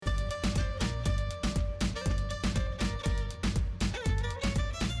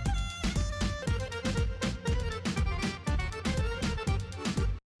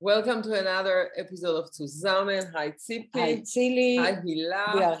Welcome to another episode of Zusammen. Hi, Tzipi. Hi, Tzili. Hi,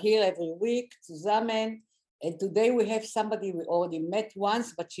 Hila. We are here every week, Zusammen. And today we have somebody we already met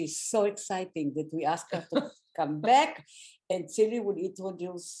once, but she's so exciting that we asked her to come back. And Tzili will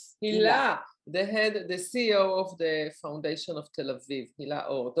introduce Hila, the CEO of the Foundation of Tel-Aviv,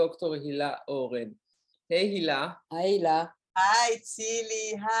 Dr. Hila Oren. Hey, Hila. Hi, Hila. Hi,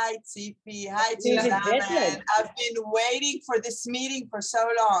 Tzili. Hi, Tzipi. Hi, Zusammen. I've been waiting for this meeting for so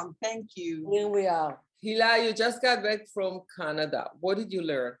long. Thank you. Here we are. Hila, you just got back from Canada. What did you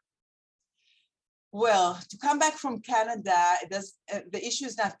learn? Well, to come back from Canada, the issue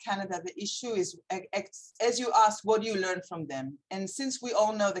is not Canada. The issue is, as you asked, what do you learn from them? And since we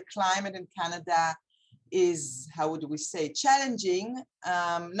all know the climate in Canada is, how would we say, challenging,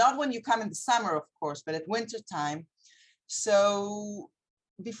 not when you come in the summer, of course, but at winter time. So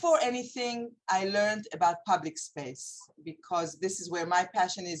before anything, I learned about public space because this is where my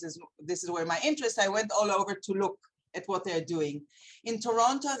passion is this is where my interest. I went all over to look at what they're doing. In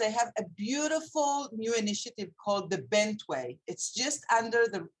Toronto, they have a beautiful new initiative called the Bentway. It's just under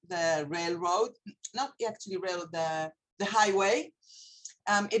the railroad, not actually railroad, the highway.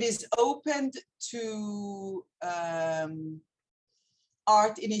 It is opened to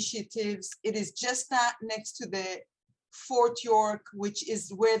art initiatives. It is just next to the Fort York, which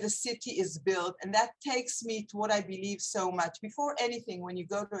is where the city is built. And that takes me to what I believe so much. Before anything, when you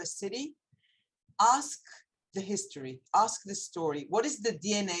go to a city, ask the history, ask the story. What is the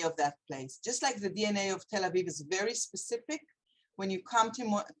DNA of that place? Just like the DNA of Tel Aviv is very specific, when you come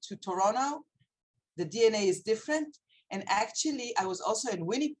to Toronto, the DNA is different. And actually, I was also in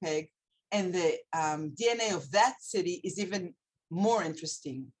Winnipeg, and the DNA of that city is even more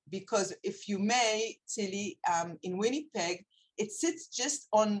interesting, because if you may, Tzili, in Winnipeg, it sits just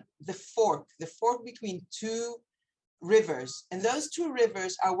on the fork between two rivers. And those two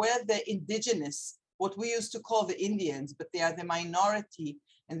rivers are where the indigenous, what we used to call the Indians, but they are the minority,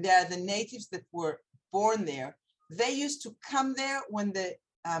 and they are the natives that were born there. They used to come there when the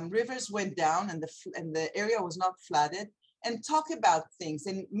rivers went down and the area was not flooded, and talk about things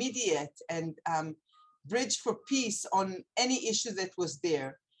and mediate and bridge for peace on any issue that was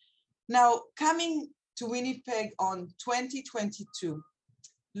there. Now, coming to Winnipeg on 2022,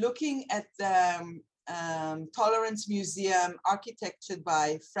 looking at the Tolerance Museum architectured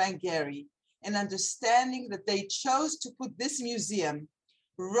by Frank Gehry, and understanding that they chose to put this museum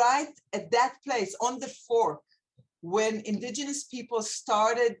right at that place on the fork when indigenous people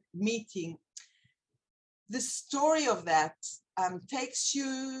started meeting, the story of that takes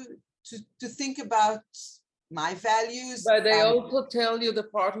you to think about my values. But they also tell you the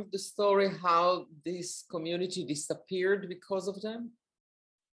part of the story how this community disappeared because of them?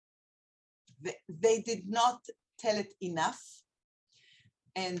 They did not tell it enough.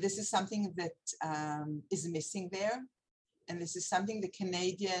 And this is something that is missing there. And this is something the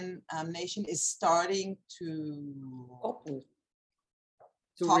Canadian nation is starting to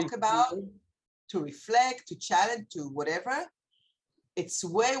talk about, to reflect, to challenge, to whatever. It's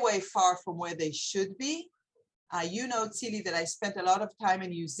way, way far from where they should be. You know, Tzili, that I spent a lot of time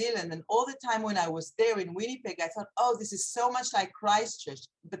in New Zealand, and all the time when I was there in Winnipeg, I thought, oh, this is so much like Christchurch.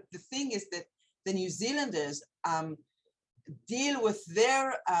 But the thing is that the New Zealanders deal with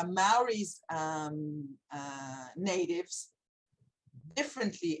their Maoris natives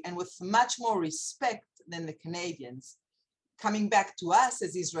differently and with much more respect than the Canadians. Coming back to us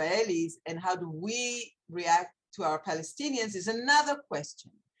as Israelis, and how do we react to our Palestinians is another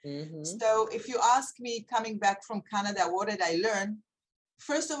question. Mm-hmm. So if you ask me, coming back from Canada, what did I learn?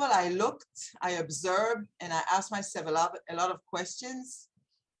 First of all, I looked, I observed, and I asked myself a lot of questions,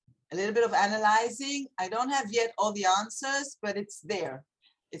 a little bit of analyzing. I don't have yet all the answers, but it's there.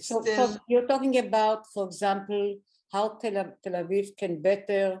 It's so still... you're talking about, for example, how Tel Aviv can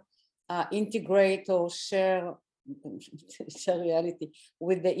better integrate or share reality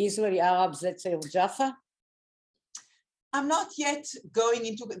with the Israeli Arabs, let's say, of Jaffa? I'm not yet going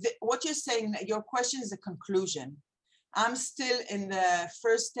into what you're saying. Your question is a conclusion. I'm still in the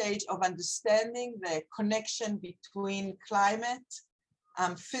first stage of understanding the connection between climate,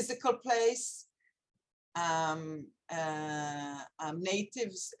 physical place,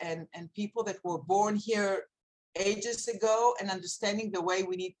 natives and people that were born here ages ago, and understanding the way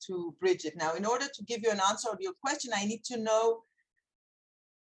we need to bridge it. Now, in order to give you an answer to your question, I need to know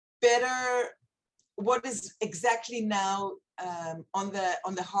better what is exactly now on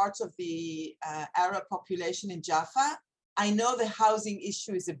the hearts of the Arab population in Jaffa. I know the housing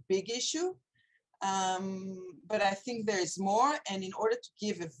issue is a big issue, but I think there is more. And in order to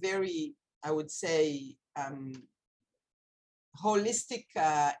give a very, I would say, holistic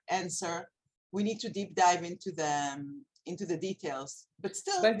answer. We need to deep dive into the details. But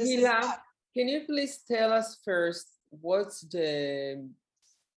still, But this Hila, is can you please tell us first what's the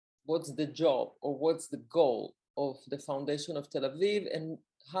job or what's the goal of the Foundation of Tel Aviv, and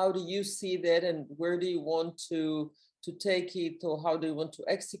how do you see that, and where do you want to take it, or how do you want to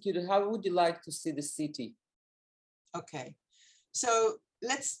execute it? How would you like to see the city? okay. So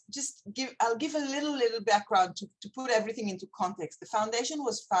I'll give a little background to put everything into context. The foundation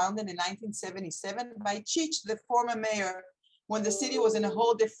was founded in 1977 by Chich, the former mayor, when the city was in a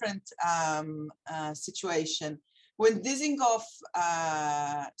whole different situation. When Dizengoff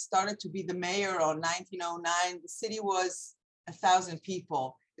started to be the mayor on 1909, the city was 1,000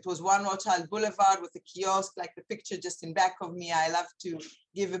 people. It was one Rothschild Boulevard with a kiosk, like the picture just in back of me. I love to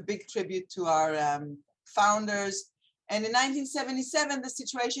give a big tribute to our founders. And in 1977, the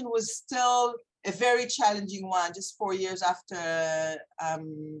situation was still a very challenging one, just 4 years after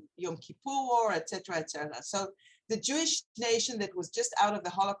Yom Kippur War, et cetera, et cetera. So the Jewish nation that was just out of the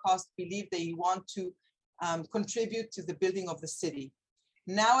Holocaust believed they want to contribute to the building of the city.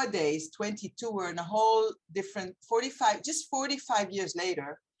 Nowadays, 22, we're in a whole different 45 years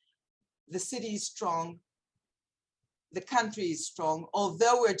later, the city is strong, the country is strong,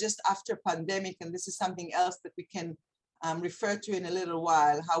 although we're just after pandemic, and this is something else that we can refer to in a little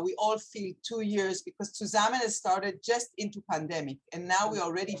while, how we all feel 2 years, because Zusammen has started just into pandemic, and now we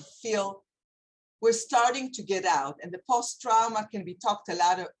already feel we're starting to get out, and the post-trauma can be talked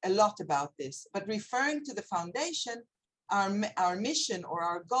a lot about this. But referring to the foundation, our mission or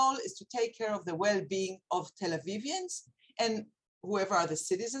our goal is to take care of the well-being of Tel Avivians and whoever are the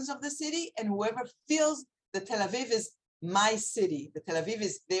citizens of the city, and whoever feels that Tel Aviv is my city, that Tel Aviv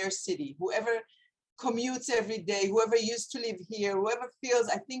is their city, whoever commutes every day, whoever used to live here, whoever feels,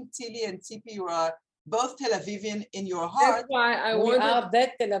 I think Tili and Tzipi, you are both Tel Avivian in your heart. That's why We are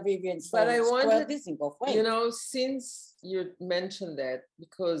that Tel Avivians. But I wanted, Dizengoff, you know, since you mentioned that,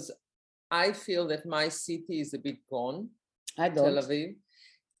 because I feel that my city is a bit gone, Tel Aviv.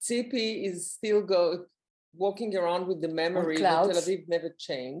 Tzipi is still walking around with the memory that Tel Aviv never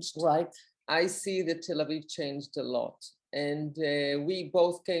changed. Right. I see that Tel Aviv changed a lot. And we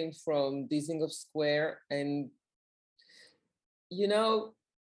both came from Dizengoff Square, and, you know,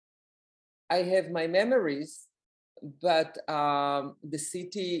 I have my memories, but the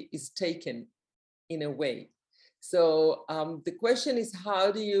city is taken in a way. So the question is,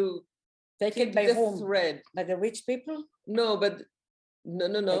 how do you Taken by whom? Thread? By the rich people? No.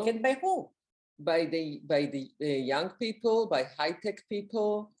 Taken by who? By the young people, by high-tech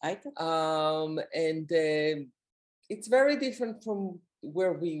people. And it's very different from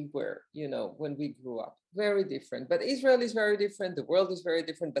where we were, you know, when we grew up. Very different. But Israel is very different. The world is very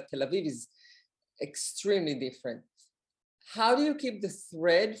different. But Tel Aviv is extremely different. How do you keep the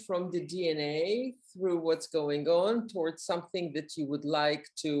thread from the DNA through what's going on towards something that you would like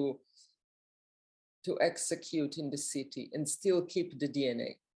to execute in the city and still keep the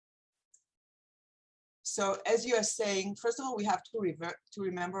DNA? So as you are saying, first of all, we have to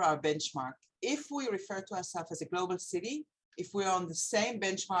remember our benchmark. If we refer to ourselves as a global city, if we're on the same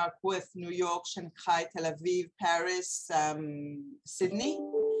benchmark with New York, Shanghai, Tel Aviv, Paris, Sydney,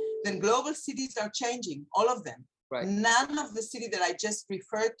 then global cities are changing, all of them. Right. None of the city that I just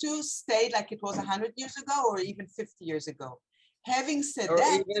referred to stayed like it was 100 years ago or even 50 years ago. Having said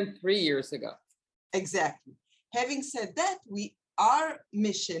that, even 3 years ago. Exactly. Having said that, our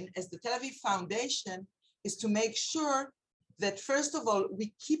mission as the Tel Aviv Foundation is to make sure that, first of all,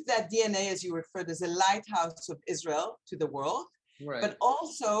 we keep that DNA, as you referred, as a lighthouse of Israel to the world, right, but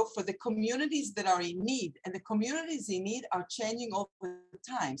also for the communities that are in need. And the communities in need are changing over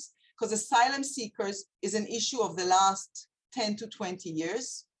times, because asylum seekers is an issue of the last 10 to 20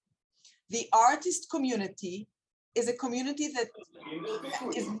 years. The artist community is a community that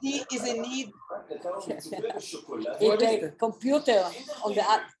is in need. It's a computer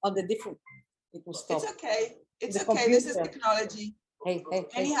on the different. It will stop. It's okay. It's The okay. computer. This is technology. Hey.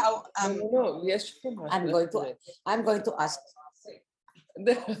 Anyhow, no. Yes, I'm going to ask.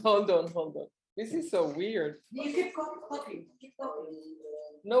 Hold on. This is so weird. You keep talking. Keep talking.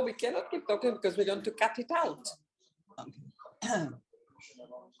 No, we cannot keep talking because we want to cut it out.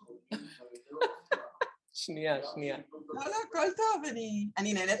 שנייה. לא, הכל טוב,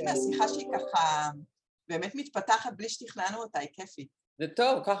 אני נהנית מהשיחה שהיא ככה באמת מתפתחת בלי שתכננו אותה, היא כיפית. זה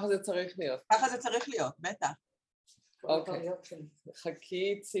טוב, ככה זה צריך להיות. ככה זה צריך להיות, בטח. אוקיי,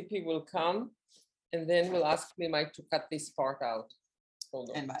 חכי, ציפי will come, and then we'll ask me to cut this part out. Hold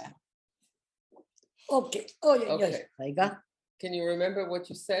on. אין בעיה. אוקיי. רגע. Can you remember what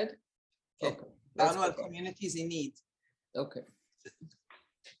you said? דיברנו על communities in need. Okay.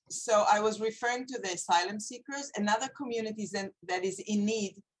 So I was referring to the asylum seekers. Another community that is in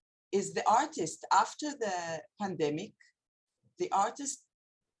need is the artists. After the pandemic, the artists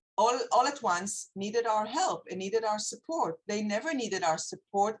all at once needed our help and needed our support. They never needed our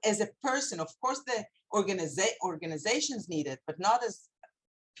support as a person. Of course, the organizations need it, but not as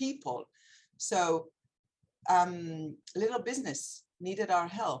people. So little business needed our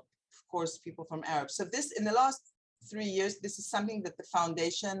help. Of course, people from Arab. So this, in the last 3 years, this is something that the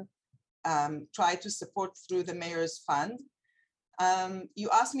foundation tried to support through the mayor's fund. You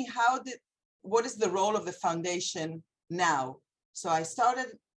asked me what is the role of the foundation now? So I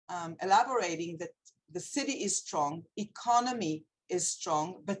started elaborating that the city is strong, economy is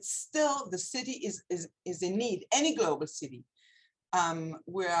strong, but still the city is in need. Any global city.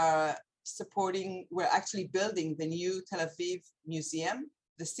 We're actually building the new Tel Aviv museum.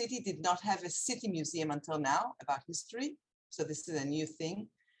 The city did not have a city museum until now about history. So this is a new thing.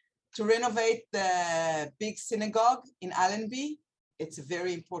 To renovate the big synagogue in Allenby, it's a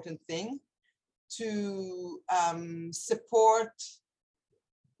very important thing. To support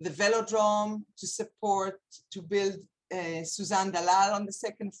the velodrome, to build Suzanne Dalal on the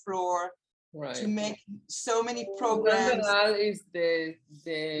second floor, Right. to make so many programs. Dalal is the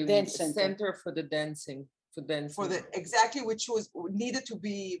Dance center for the dancing. Exactly, which needed to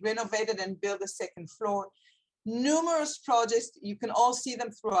be renovated and build a second floor. Numerous projects, you can all see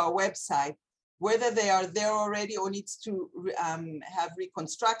them through our website, whether they are there already or needs to have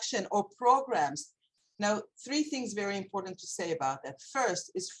reconstruction or programs. Now, 3 things very important to say about that.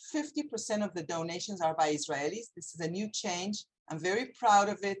 First is 50% of the donations are by Israelis. This is a new change. I'm very proud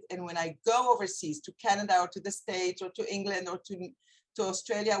of it. And when I go overseas to Canada or to the States or to England or to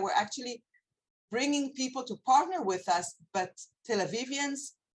Australia, we're actually bringing people to partner with us, but Tel Avivians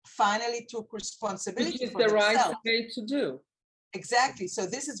finally took responsibility Which is for the themselves. right way to do. Exactly. So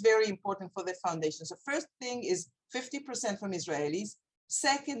this is very important for the foundation. So first thing is 50% from Israelis.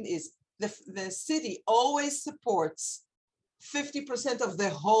 Second is the city always supports 50% of the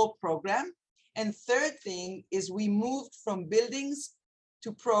whole program. And third thing is we moved from buildings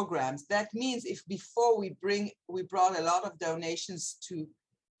to programs. That means if before we brought a lot of donations to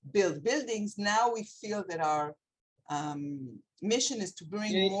build buildings, now we feel that our mission is to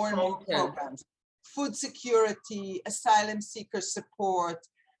bring more and more programs. Food security, asylum seeker support,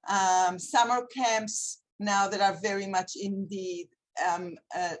 summer camps now that are very much in need,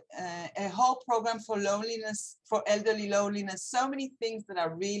 a whole program for loneliness, for elderly loneliness, so many things that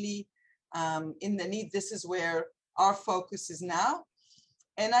are really in the need. This is where our focus is now.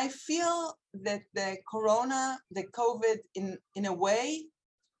 And I feel that the COVID in a way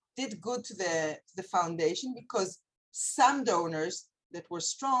did good to the foundation, because some donors that were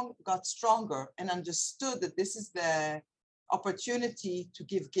strong got stronger and understood that this is the opportunity to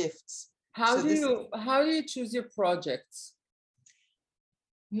give gifts. How do you choose your projects?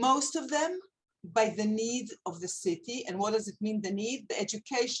 Most of them by the need of the city. And what does it mean, the need? The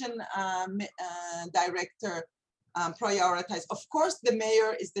education director prioritize. Of course, the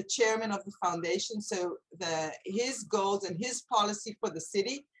mayor is the chairman of the foundation, so his goals and his policy for the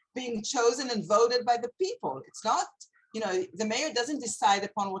city being chosen and voted by the people. It's not, the mayor doesn't decide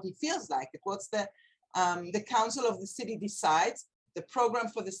upon what he feels like. It's what's the council of the city decides, the program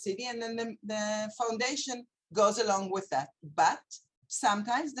for the city, and then the foundation goes along with that. But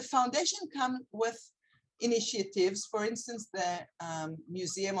sometimes the foundation comes with initiatives. For instance, the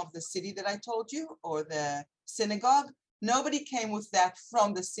museum of the city that I told you, or the synagogue. Nobody came with that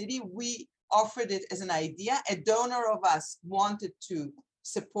from the city. We offered it as an idea. A donor of us wanted to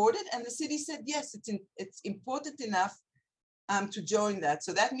support it, and the city said, yes, it's important enough to join that.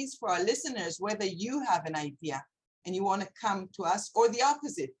 So that means for our listeners, whether you have an idea and you want to come to us, or the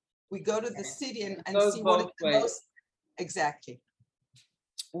opposite, we go to the city and see what it's the most. Exactly.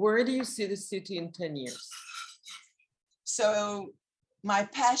 Where do you see the city in 10 years? So my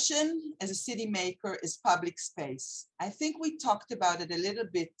passion as a city maker is public space. I think we talked about it a little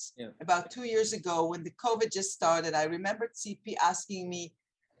bit about 2 years ago when the COVID just started. I remember Tzipi asking me,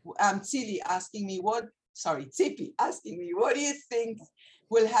 Tzili asking me, what do you think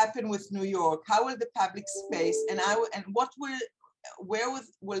will happen with New York? How will the public space where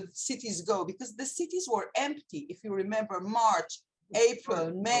will cities go? Because the cities were empty. If you remember, March,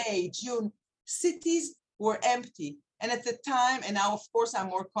 April, May, June, cities were empty. And at the time, and now of course I'm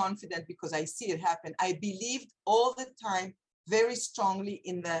more confident because I see it happen, I believed all the time very strongly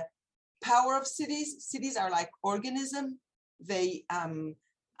in the power of cities. Cities are like organisms. They,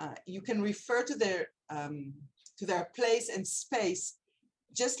 you can refer to their place and space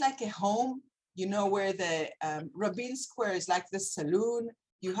just like a home. you know, where the Rabin Square is like the saloon.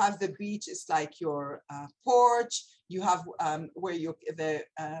 You have the beach, it's like your porch. You have where the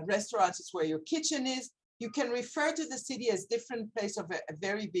restaurants is where your kitchen is. You can refer to the city as different place of a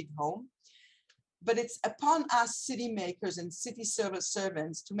very big home. But it's upon us city makers and city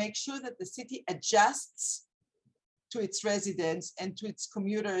servants to make sure that the city adjusts to its residents and to its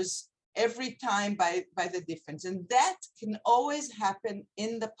commuters every time by the difference. And that can always happen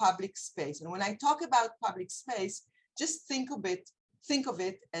in the public space. And when I talk about public space, just think of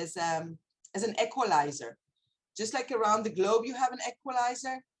it as an equalizer. Just like around the globe, you have an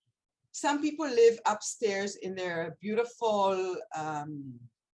equalizer. Some people live upstairs in their beautiful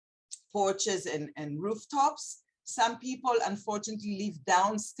porches and rooftops. Some people, unfortunately, live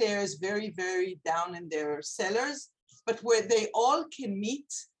downstairs, very, very down in their cellars, but where they all can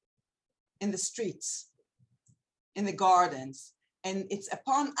meet in the streets, in the gardens. And it's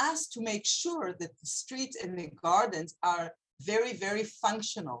upon us to make sure that the streets and the gardens are very, very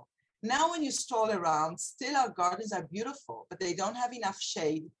functional. Now, when you stroll around, still our gardens are beautiful, but they don't have enough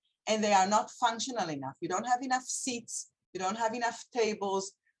shade and they are not functional enough. You don't have enough seats. You don't have enough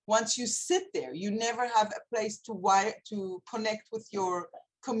tables. Once you sit there, you never have a place to connect with your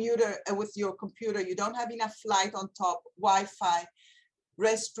computer. You don't have enough light on top, Wi-Fi,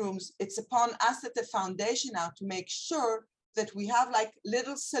 restrooms. It's upon us at the foundation now to make sure that we have like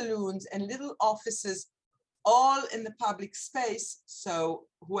little saloons and little offices all in the public space. So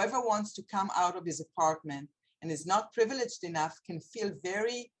whoever wants to come out of his apartment and is not privileged enough can feel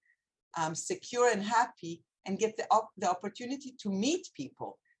very secure and happy and get the opportunity to meet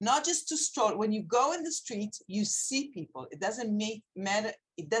people. Not just to stroll. When you go in the streets, you see people. It doesn't matter.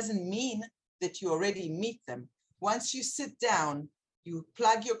 It doesn't mean that you already meet them. Once you sit down, you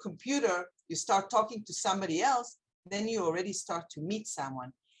plug your computer, you start talking to somebody else, then you already start to meet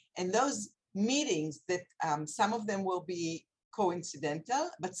someone. And those meetings that some of them will be coincidental,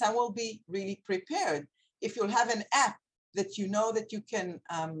 but some will be really prepared. If you'll have an app that you know that you can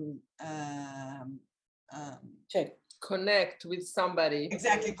check. Connect with somebody.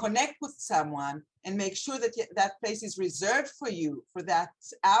 Exactly, connect with someone and make sure that that place is reserved for you for that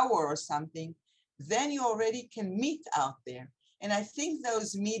hour or something, then you already can meet out there. And I think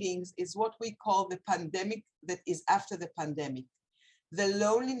those meetings is what we call the pandemic that is after the pandemic. The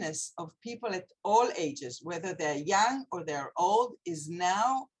loneliness of people at all ages, whether they're young or they're old, is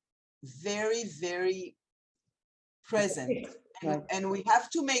now very, very present. And we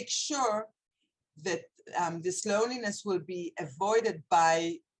have to make sure that this loneliness will be avoided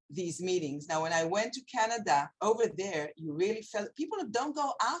by these meetings. Now, when I went to Canada, over there, you really felt people don't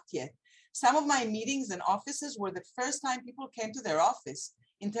go out yet. Some of my meetings and offices were the first time people came to their office.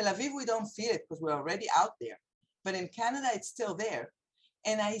 In Tel Aviv, we don't feel it because we're already out there. But in Canada, it's still there.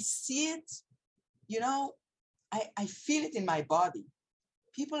 And I see it, you know, I feel it in my body.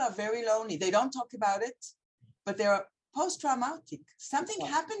 People are very lonely. They don't talk about it, but they're post-traumatic. Something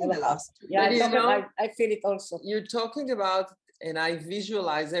happened in the last 2 years. Yeah, I feel it also. You're talking about, and I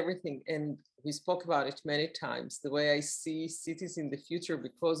visualize everything, and we spoke about it many times, the way I see cities in the future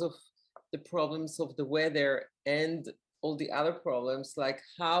because of the problems of the weather and all the other problems, like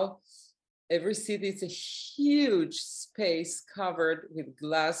how every city is a huge space covered with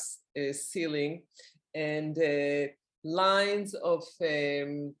glass ceiling and lines of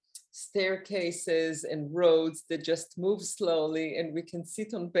staircases and roads that just move slowly, and we can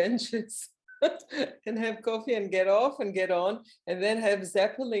sit on benches and have coffee and get off and get on, and then have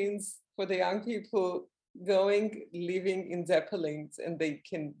zeppelins for the young people living in zeppelins, and they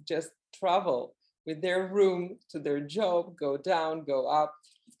can just travel with their room to their job, go down, go up.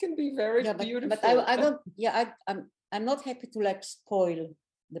 It can be very beautiful. But I don't. Yeah, I'm not happy to like spoil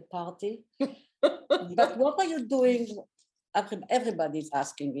the party. But what are you doing? Everybody's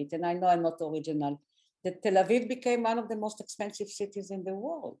asking it, and I know I'm not original. That Tel Aviv became one of the most expensive cities in the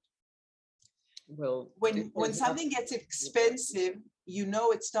world. Well, when something gets expensive, you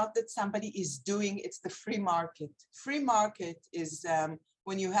know it's not that somebody is doing, it's the free market. Free market is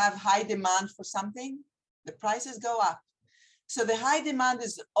when you have high demand for something, the prices go up. So the high demand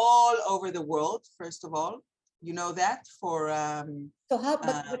is all over the world, first of all. You know that for... so how,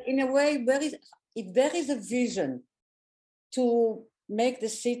 but in a way, if there is a vision to make the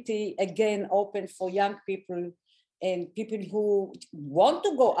city again open for young people and people who want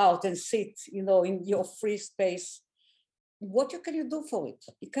to go out and sit, you know, in your free space, what can you do for it?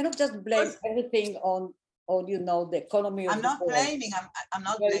 You cannot just blame everything on you know, the economy. I'm not blaming. I'm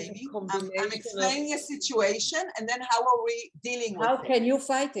not blaming. I'm explaining a situation, and then how are we dealing with it? How can you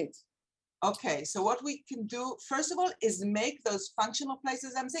fight it? Okay, so what we can do, first of all, is make those functional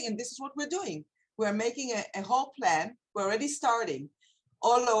places, I'm saying, and this is what we're doing. We're making a whole plan. We're already starting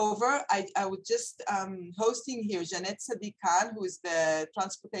all over. I would just hosting here Janet Sadiq Khan, who is the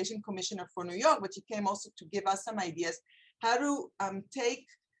Transportation Commissioner for New York, but she came also to give us some ideas how to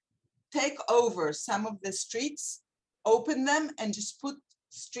take over some of the streets, open them, and just put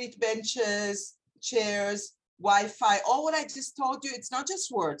street benches, chairs, Wi-Fi, all what I just told you. It's not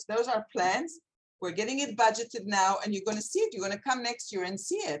just words. Those are plans. We're getting it budgeted now, and you're going to see it. You're going to come next year and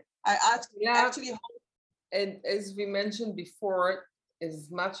see it. I actually hope. And as we mentioned before, as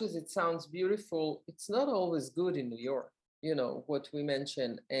much as it sounds beautiful, it's not always good in New York, you know, what we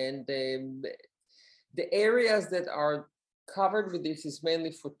mentioned. And the areas that are covered with this is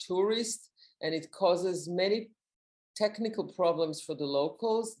mainly for tourists, and it causes many technical problems for the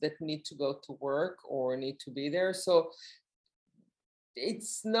locals that need to go to work or need to be there. So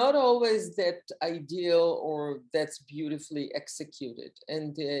it's not always that ideal or that's beautifully executed,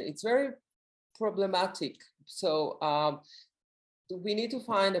 and it's very problematic. So we need to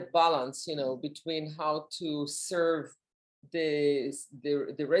find a balance, you know, between how to serve the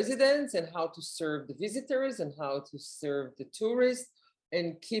residents and how to serve the visitors and how to serve the tourists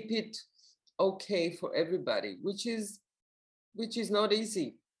and keep it okay for everybody, which is not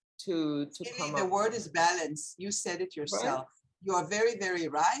easy to come The up word is balance. You said it yourself. Right? You are very, very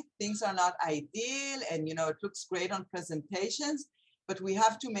right. Things are not ideal, and you know it looks great on presentations, but we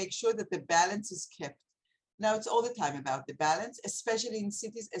have to make sure that the balance is kept. Now it's all the time about the balance, especially in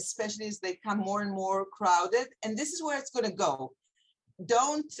cities, especially as they become more and more crowded. And this is where it's going to go.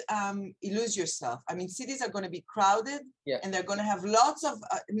 Don't lose yourself. I mean, cities are going to be crowded, and they're going to have lots of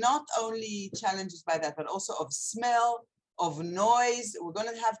not only challenges by that, but also of smell, of noise. We're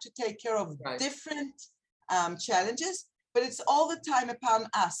going to have to take care of different challenges, but it's all the time upon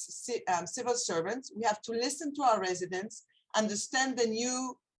us, civil servants. We have to listen to our residents, understand the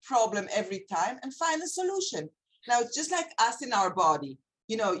new problem every time, and find a solution. Now, it's just like us in our body.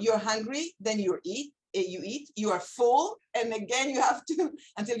 You know, you're hungry, then you eat, you are full, and again, you have to,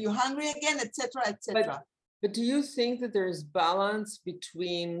 until you're hungry again, etc., etc. But do you think that there is balance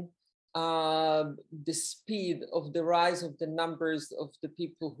between the speed of the rise of the numbers of the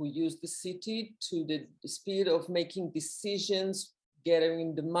people who use the city to the speed of making decisions,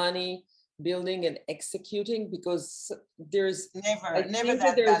 getting the money, building and executing? Because there's never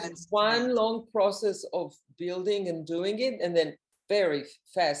that there's one long process of building and doing it, and then very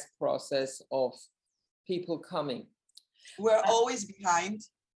fast process of people coming. We're always behind,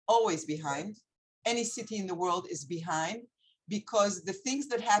 always behind. Any city in the world is behind, because the things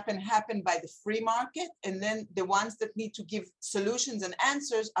that happen by the free market, and then the ones that need to give solutions and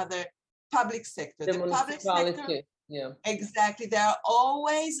answers are the public sector. The public sector, exactly. They are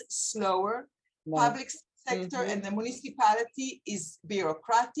always slower. Public sector and the municipality is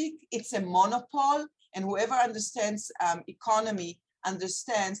bureaucratic. It's a monopole, and whoever understands economy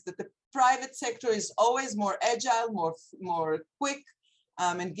understands that the private sector is always more agile, more quick,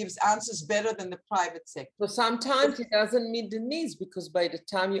 and gives answers better than the private sector. So sometimes it doesn't meet the needs, because by the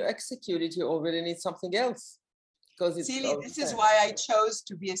time you execute it, you already need something else. Celia, this is why I chose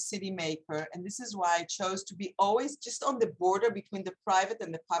to be a city maker, and this is why I chose to be always just on the border between the private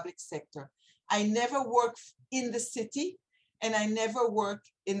and the public sector. I never work in the city, and I never work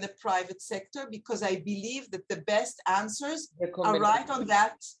in the private sector, because I believe that the best answers are right on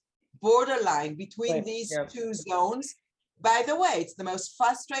that borderline between these two zones. By the way, it's the most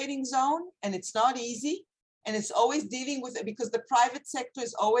frustrating zone, and it's not easy, and it's always dealing with it, because the private sector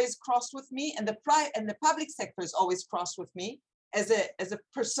is always crossed with me, and the public sector is always crossed with me as a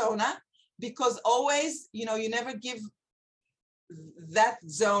persona, because always, you know, you never give that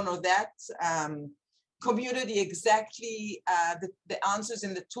zone or that community exactly the answers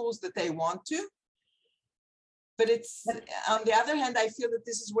and the tools that they want to. But it's, on the other hand, I feel that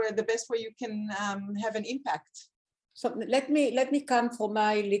this is where the best way you can have an impact. So let me come for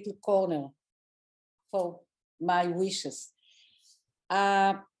my little corner, for my wishes.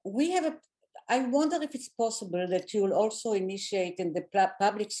 I wonder if it's possible that you will also initiate in the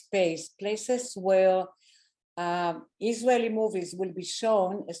public space places where Israeli movies will be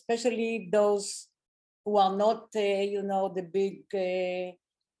shown, especially those who are not, you know, the big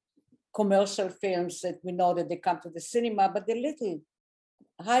commercial films that we know that they come to the cinema, but the little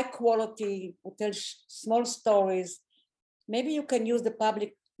high quality, who tell small stories. Maybe you can use the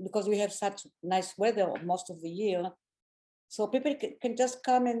public, because we have such nice weather most of the year, so people can just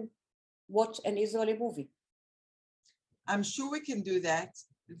come and watch an Israeli movie. I'm sure we can do that.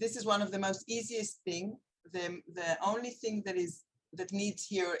 This is one of the most easiest thing. The only thing that needs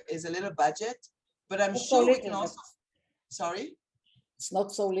here is a little budget, but I'm sure we can also. Sorry? It's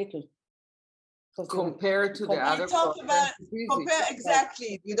not so little. Compared to the compare- other We talk projects, about it's easy. compare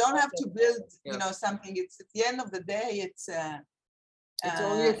exactly. You don't have to build, Yeah. you know, something. It's at the end of the day, it's It's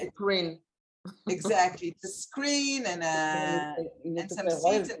only a screen. exactly it's a screen and You need to some pay seats.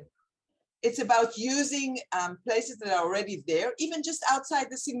 royalty. And it's about using places that are already there, even just outside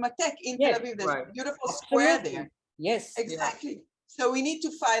the Cinematheque in Tel Yes. Aviv. There's Right. a beautiful square Absolutely. there. Yes. Exactly. So we need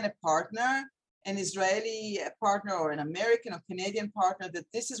to find a partner, an Israeli partner or an American or Canadian partner, that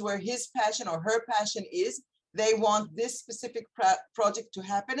this is where his passion or her passion is. They want this specific project to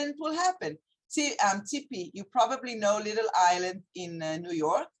happen, and it will happen. See, Tzipi, you probably know Little Island in New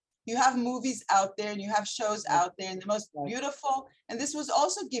York. You have movies out there and you have shows Right. out there, and the most Right. beautiful. And this was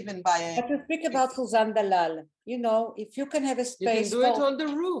also given by a. But to speak about Suzanne Dalal, you know, if you can have a You can space do it for, on the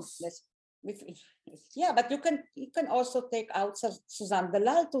roof. let's- yeah, but you can also take out Suzanne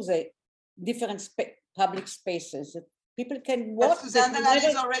Dalal to the different public spaces that people can But watch. Suzanne that Dalal is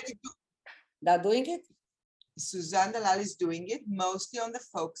never- already. They're doing it. Suzanne Dalal is doing it mostly on the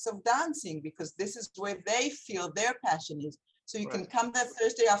focus of dancing, because this is where they feel their passion is. So you can Right. come that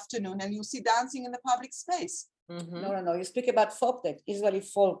Thursday afternoon and you'll see dancing in the public space. Mhm. No. You speak about folk dance, Israeli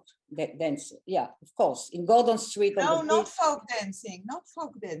folk dance. Yeah, of course. In Gordon Street. on No, the not beach. folk dancing, not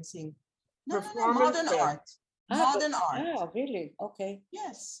folk dancing. No, Performance modern dance. art. Ah, Modern art. Ah, really? Okay.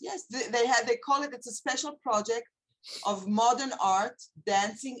 Yes. They call it, it's a special project of modern art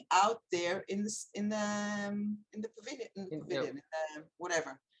dancing out there in the pavilion,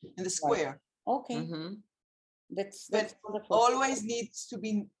 whatever, in the square. Okay. Mhm. That's But wonderful. always needs to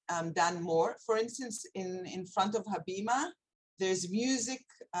be done more. For instance, in front of Habima, there's music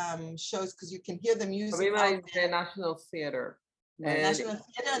shows, because you can hear the music Habima out is there. the National Theater. Right. And National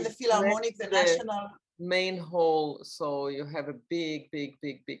Theater and the it's Philharmonic, next the to the National. main hall, so you have a big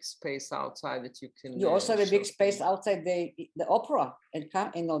space outside that you can. You also have a big show space things. outside the opera and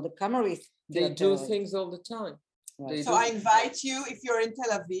the Camry. They do theater. things all the time. Right. They So do. I invite you, if you're in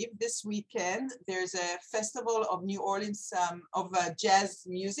Tel Aviv this weekend, there's a festival of New Orleans of jazz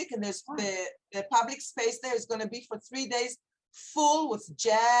music, and there's the public space there is going to be for 3 days full with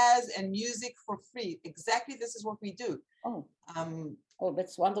jazz and music for free. Exactly, this is what we do. Oh, Um,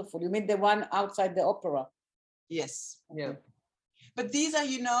 that's wonderful. You mean the one outside the opera? yes. Yeah. But these are,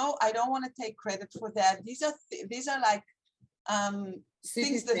 you know, I don't want to take credit for that. These are like City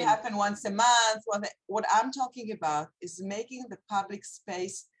things that things. happen once a month. What I'm talking about is making the public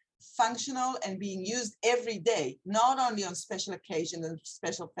space functional and being used every day, not only on special occasions and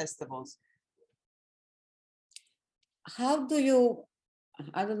special festivals. How do you,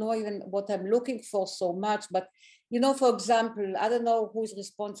 I don't know even what I'm looking for so much, but you know, for example, I don't know who's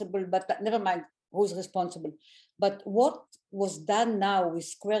responsible, but never mind who's responsible. But what was done now with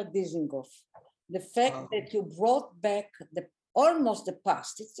Square Dizengoff, the fact that you brought back almost the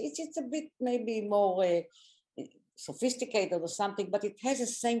past, it's a bit maybe more sophisticated or something, but it has the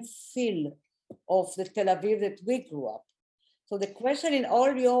same feel of the Tel Aviv that we grew up. So the question in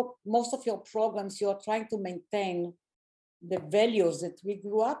most of your programs, you are trying to maintain the values that we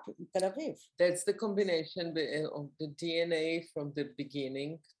grew up in Tel Aviv. That's the combination of the DNA from the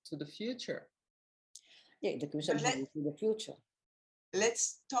beginning to the future. Yeah, the question is in the future.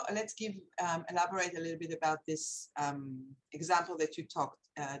 Let's elaborate a little bit about this example that you talked,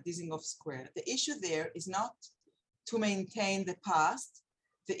 Dizengoff Square. The issue there is not to maintain the past.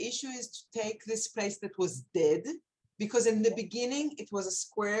 The issue is to take this place that was dead, because in the beginning it was a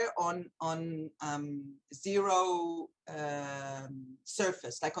square on zero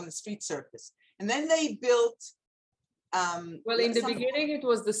surface, like on the street surface, and then they built. Well, in the beginning, it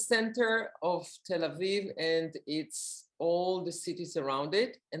was the center of Tel Aviv, and it's all the cities around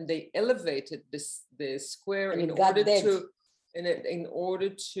it, and they elevated the square in order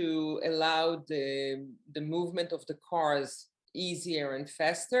to allow the movement of the cars easier and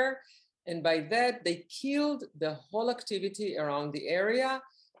faster. And by that, they killed the whole activity around the area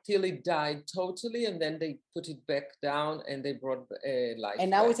till it died totally, and then they put it back down and they brought life. And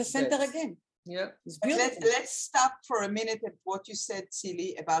now back. it's a center again. Yeah. It's beautiful. Let's stop for a minute at what you said,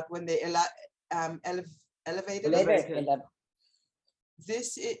 Cili, about when they elevated it.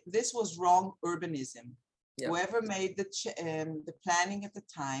 This was wrong urbanism. Yeah. Whoever made the planning at the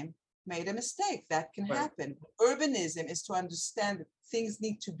time made a mistake. That can happen. Urbanism is to understand that things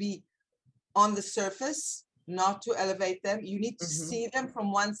need to be on the surface, not to elevate them. You need to see them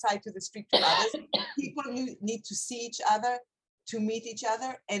from one side to the street to others. People need to see each other, to meet each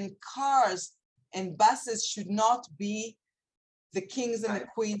other, and cars and buses should not be the kings and the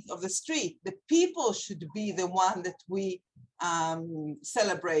queens of the street. The people should be the one that we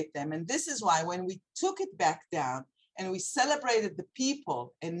celebrate them. And this is why when we took it back down and we celebrated the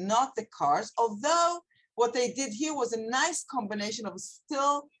people and not the cars, although what they did here was a nice combination of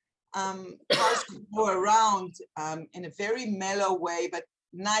still cars could go around in a very mellow way, but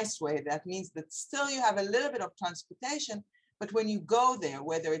nice way. That means that still you have a little bit of transportation, but when you go there,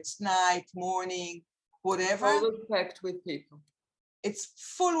 whether it's night, morning, whatever, Always packed with people. it's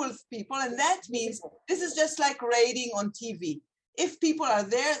full with people, and that means this is just like rating on TV. If people are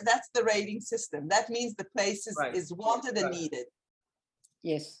there, that's the rating system. That means the place is wanted and needed.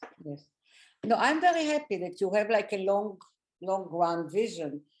 Yes, yes. No, I'm very happy that you have like a long run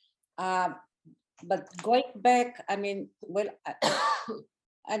vision. But going back, I mean, well,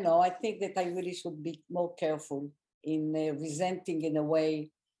 I know, I think that I really should be more careful in resenting in a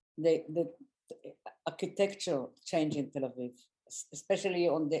way the architecture change in Tel Aviv, especially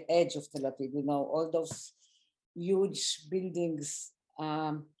on the edge of Tel Aviv, you know, all those huge buildings.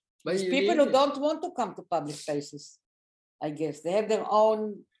 These people who don't want to come to public places, I guess. They have their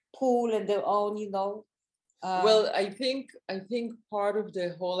own pool and their own, you know. Well, I think part of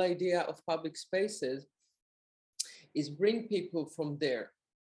the whole idea of public spaces is bring people from their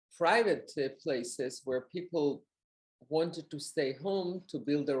private places where people wanted to stay home, to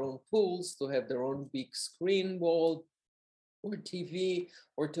build their own pools, to have their own big screen wall or TV,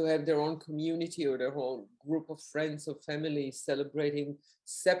 or to have their own community or their own group of friends or family celebrating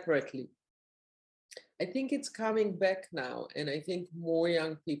separately. I think it's coming back now, and I think more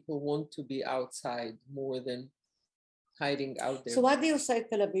young people want to be outside more than hiding out there. So why do you say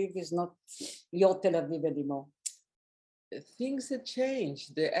Tel Aviv is not your Tel Aviv anymore? Things had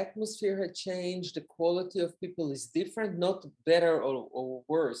changed. The atmosphere had changed. The quality of people is different, not better or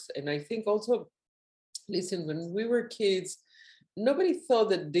worse. And I think also, listen, when we were kids, nobody thought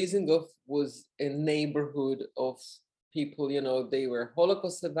that Dizengoff was a neighborhood of people, you know, they were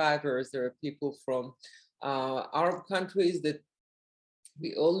Holocaust survivors. There are people from Arab countries that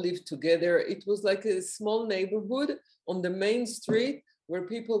we all lived together. It was like a small neighborhood on the main street where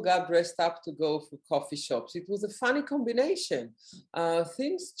people got dressed up to go for coffee shops. It was a funny combination.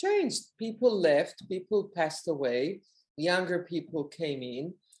 Things changed. People left, people passed away, younger people came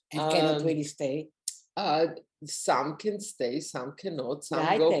in. And cannot really stay. Some can stay, some cannot.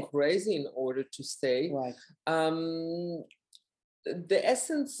 Some go crazy in order to stay. Right. The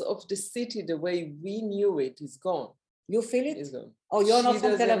essence of the city, the way we knew it, is gone. You feel it? Is gone. Oh, you're not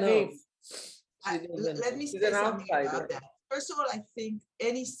from Tel Aviv. Let me say something about that. First of all, I think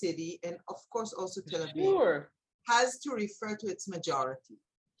any city, and of course also Tel Aviv, has to refer to its majority.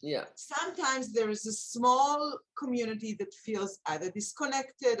 Yeah. Sometimes there is a small community that feels either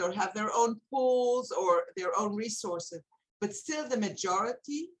disconnected or have their own pools or their own resources, but still the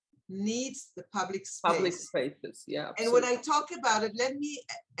majority needs the public space. Public spaces, yeah. Absolutely. And when I talk about it,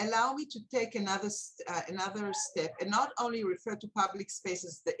 allow me to take another step and not only refer to public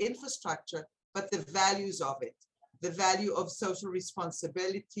spaces, the infrastructure, but the values of it. The value of social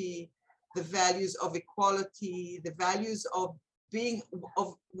responsibility, the values of equality, the values of being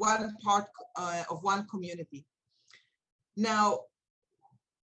of one part of one community. Now,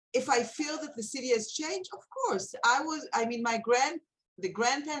 if I feel that the city has changed, of course, the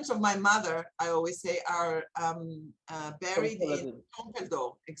grandparents of my mother, I always say, are buried in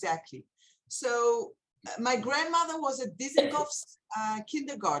Trompeldor, exactly. So my grandmother was at Dizengoff's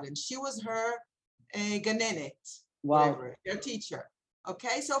kindergarten. She was her ganenet, whatever, their teacher.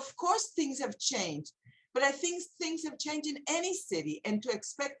 Okay, so of course things have changed, but I think things have changed in any city, and to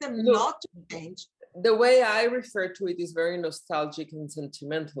expect them not to change. The way I refer to it is very nostalgic and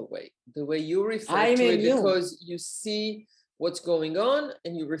sentimental way. The way you refer to it, because you see what's going on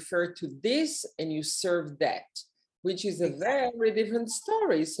and you refer to this and you serve that, which is a very different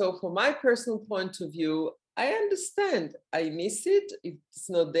story. So from my personal point of view, I understand. I miss it. It's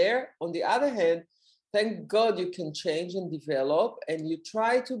not there. On the other hand, thank God you can change and develop, and you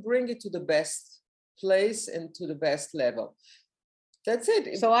try to bring it to the best place and to the best level. That's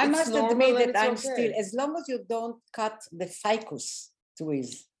it. So I must admit that I'm still, as long as you don't cut the ficus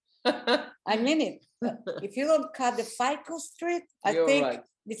trees, I mean it. If you don't cut the ficus tree, I think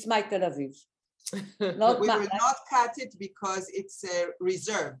it's my Tel Aviv. We will not cut it because it's a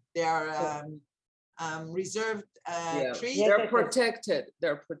reserve. They are reserved trees. They're protected.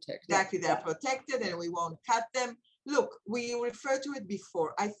 They're protected. Exactly, they're protected, and we won't cut them. Look, we referred to it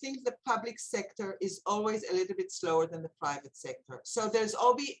before. I think the public sector is always a little bit slower than the private sector. So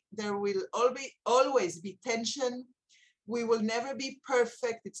there will always be tension. We will never be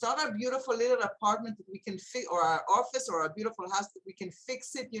perfect. It's not our beautiful little apartment that we can fix, or our office, or our beautiful house that we can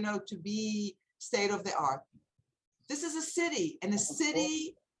fix it, to be state of the art. This is a city, and a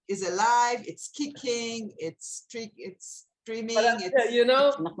city is alive, it's kicking, it's streaming. But, you know,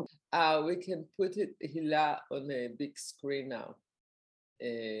 we can put it, Hila, on a big screen now.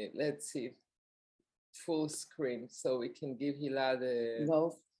 Let's see, full screen, so we can give Hila the. No.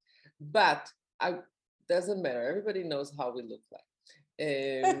 But doesn't matter. Everybody knows how we look like.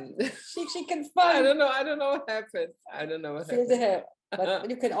 She can find. I don't know what happened. I don't know what happened. Feel the hair, but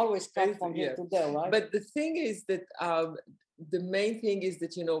you can always cut from here to there, right? But the thing is that the main thing is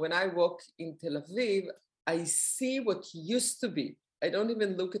that, you know, when I walk in Tel Aviv, I see what used to be. I don't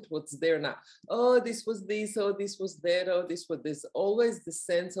even look at what's there now. Oh, this was this, oh, this was that, oh, this was this. Always the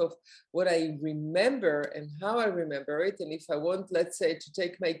sense of what I remember and how I remember it. And if I want, let's say, to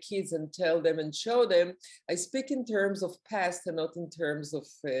take my kids and tell them and show them, I speak in terms of past and not in terms of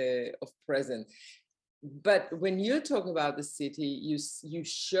present. But when you talk about the city, you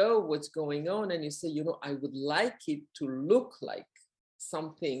show what's going on and you say, you know, I would like it to look like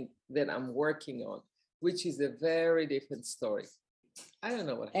something that I'm working on, which is a very different story. I don't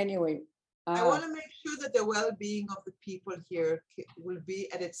know what. Anyway, I want to make sure that the well-being of the people here will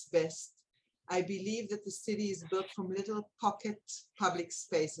be at its best. I believe that the city is built from little pocket public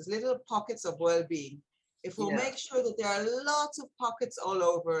spaces, little pockets of well-being. If we'll make sure that there are lots of pockets all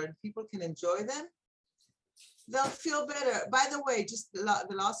over and people can enjoy them, they'll feel better. By the way, just the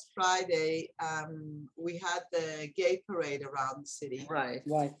last Friday, we had the gay parade around the city. Right.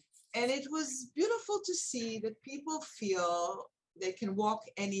 And it was beautiful to see that people feel they can walk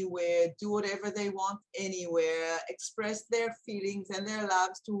anywhere, do whatever they want anywhere, express their feelings and their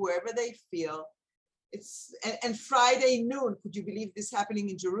loves to whoever they feel. And Friday noon, could you believe this happening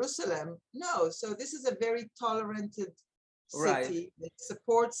in Jerusalem? No. So this is a very tolerant city that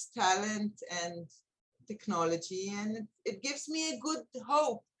supports talent and technology, and it gives me a good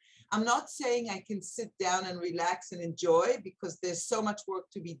hope. I'm not saying I can sit down and relax and enjoy, because there's so much work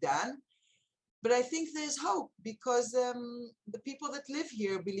to be done. But I think there's hope, because the people that live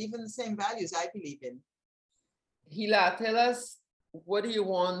here believe in the same values I believe in. Hila, tell us, what do you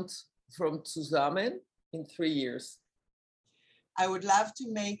want from Zusammen in 3 years? I would love to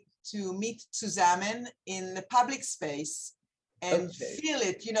meet Zusammen in the public space and feel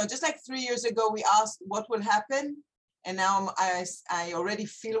it. You know, just like 3 years ago, we asked what will happen. And now I already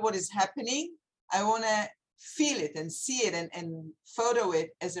feel what is happening. I want to feel it and see it and photo it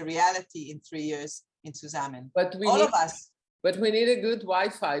as a reality in 3 years in Zusammen. But all of us. But we need a good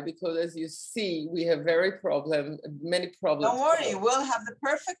Wi-Fi, because as you see, we have many problems. Don't worry, we'll have the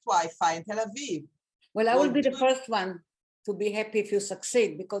perfect Wi-Fi in Tel Aviv. Well, I will be the first one to be happy if you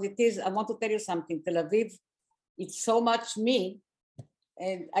succeed, because it is, I want to tell you something, Tel Aviv, it's so much me,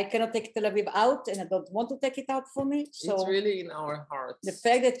 and I cannot take Tel Aviv out, and I don't want to take it out for me. So it's really in our hearts. The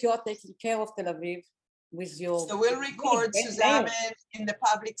fact that you are taking care of Tel Aviv with your... So we'll record Zusammen in the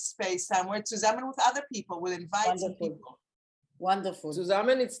public space somewhere, Zusammen with other people. We'll invite some people. Wonderful.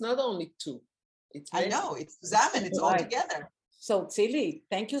 Zusammen, it's not only two. I know, it's Zusammen, it's all together. So, Tzili,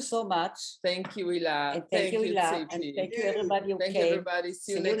 thank you so much. Thank you, Hila. And thank you, Hila. And thank you, everybody. Thank you, everybody.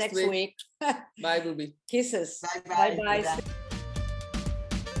 See you next week. Bye, Booby. Kisses. Bye-bye. Bye-bye.